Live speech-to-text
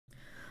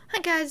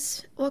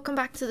guys, welcome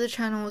back to the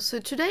channel. So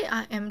today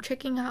I am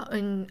checking out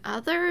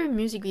another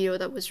music video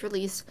that was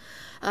released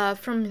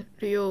from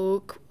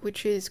Ryeowook,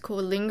 which is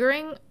called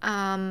Lingering.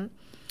 I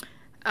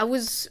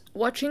was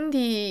watching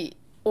the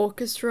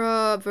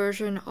orchestra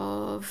version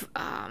of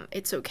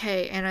It's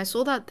Okay, and I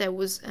saw that there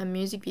was a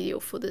music video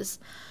for this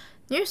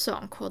new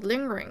song called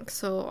Lingering,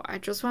 so I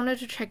just wanted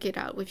to check it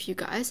out with you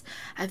guys.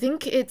 I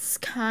think it's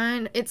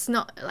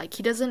not like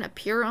he doesn't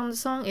appear on the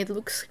song. It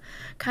looks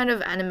kind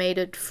of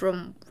animated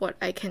from what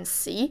I can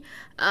see,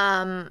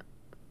 but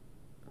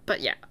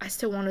yeah, I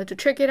still wanted to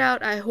check it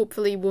out. I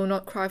hopefully will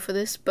not cry for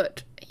this,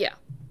 but yeah,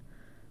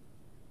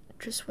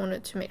 just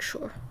wanted to make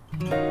sure.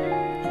 Make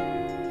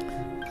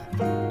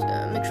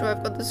sure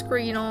I've got the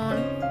screen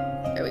on.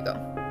 There we go.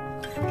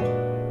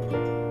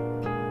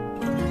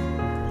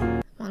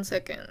 1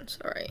 second,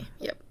 sorry.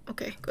 Yep,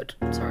 okay, good.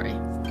 Sorry.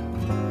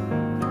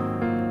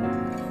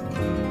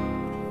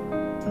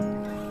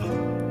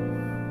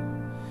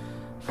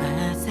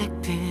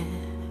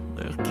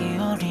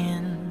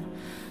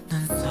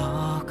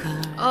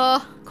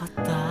 Oh,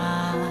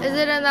 is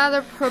it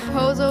another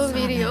proposal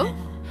video?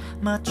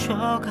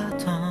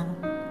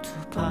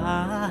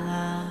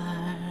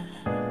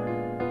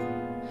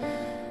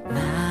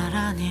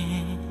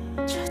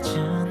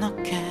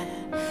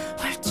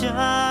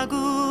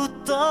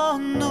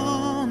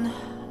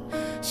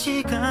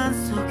 시간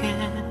속에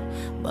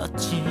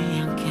멎지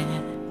않게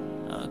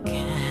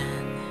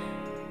again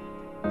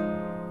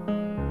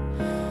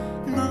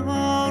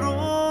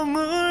너로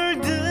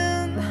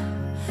물든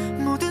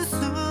모든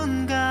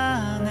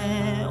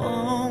순간의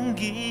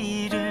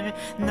온기를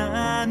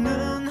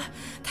나는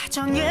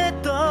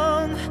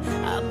다정했던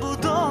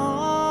안부도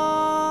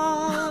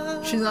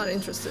She's not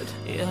interested.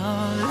 You're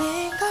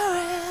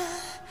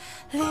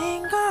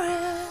lingering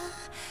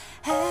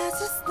as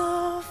the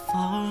snow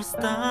falls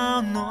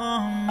down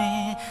on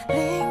me.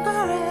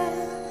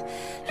 Lingering,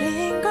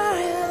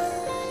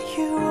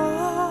 you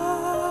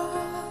are.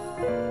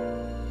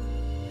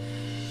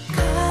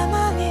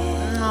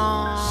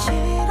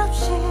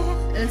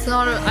 It's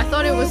not a, I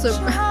thought it was a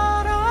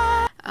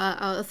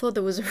I thought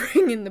there was a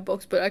ring in the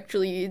box, but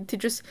actually to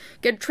just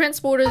get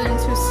transported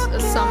into a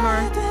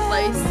summer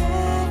place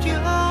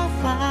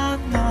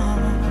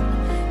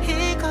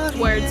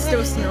where it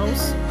still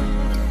snows.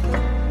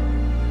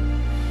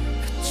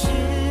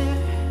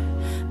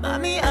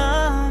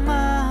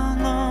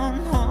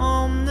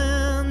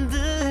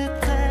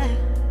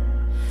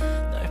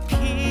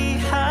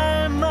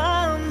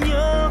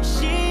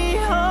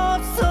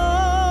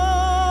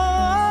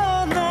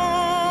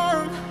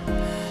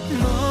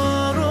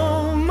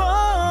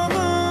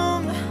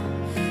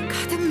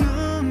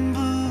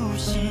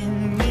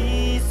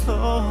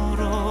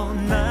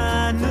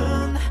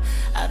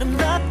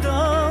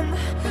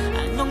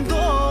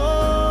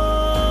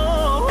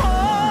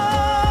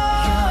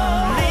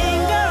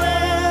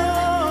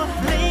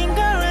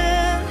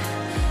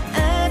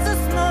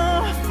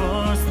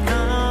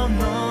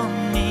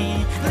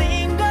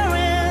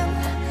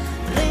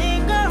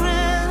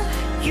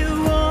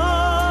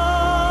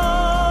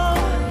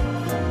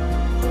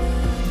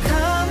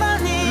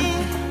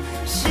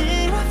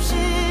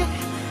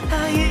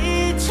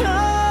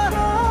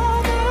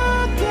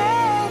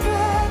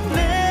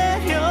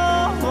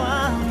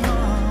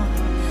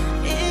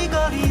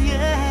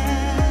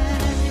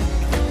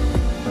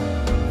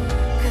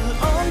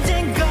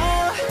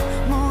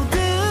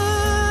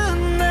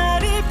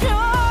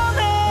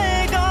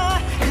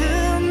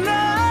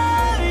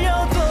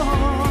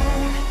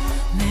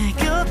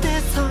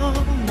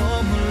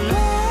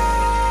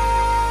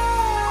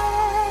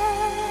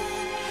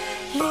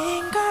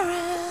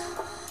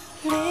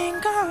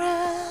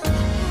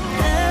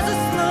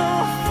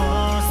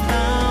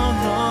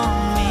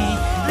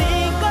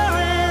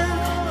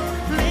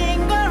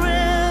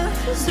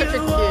 Such a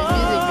cute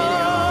music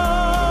video.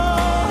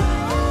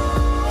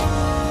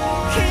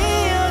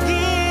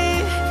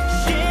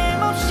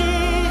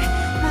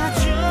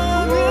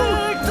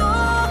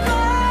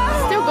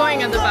 Still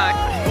going at the back.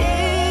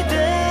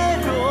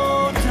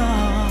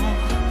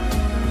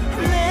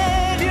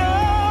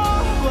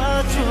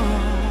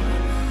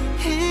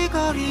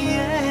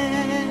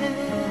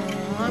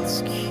 Oh,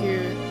 that's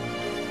cute.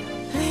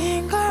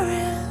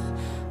 Lingering,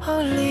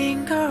 oh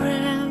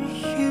lingering,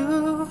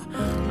 you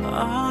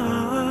are.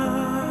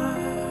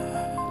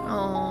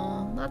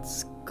 Oh,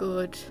 that's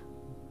good.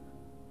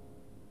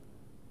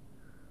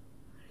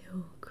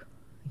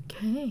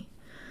 Okay.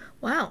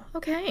 Wow,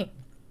 okay.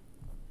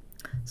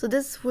 So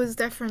this was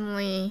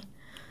definitely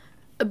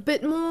a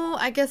bit more,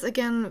 I guess,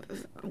 again,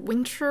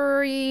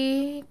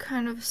 wintry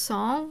kind of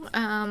song.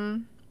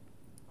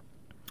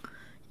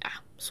 Yeah,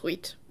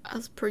 sweet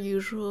as per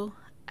usual,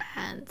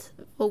 and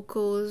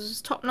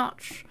vocals top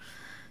notch.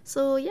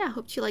 So yeah,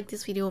 hope you like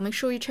this video. Make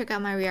sure you check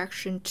out my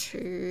reaction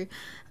to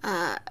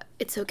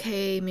It's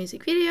Okay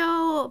music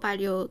video by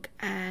Ryeowook,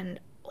 and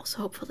also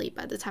hopefully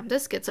by the time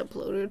this gets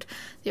uploaded,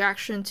 the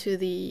reaction to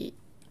the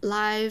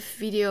live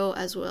video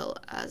as well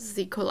as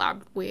the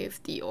collab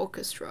with the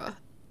orchestra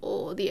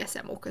or the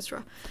SM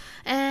orchestra.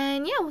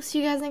 And yeah, we'll see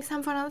you guys next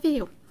time for another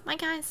video. Bye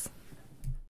guys!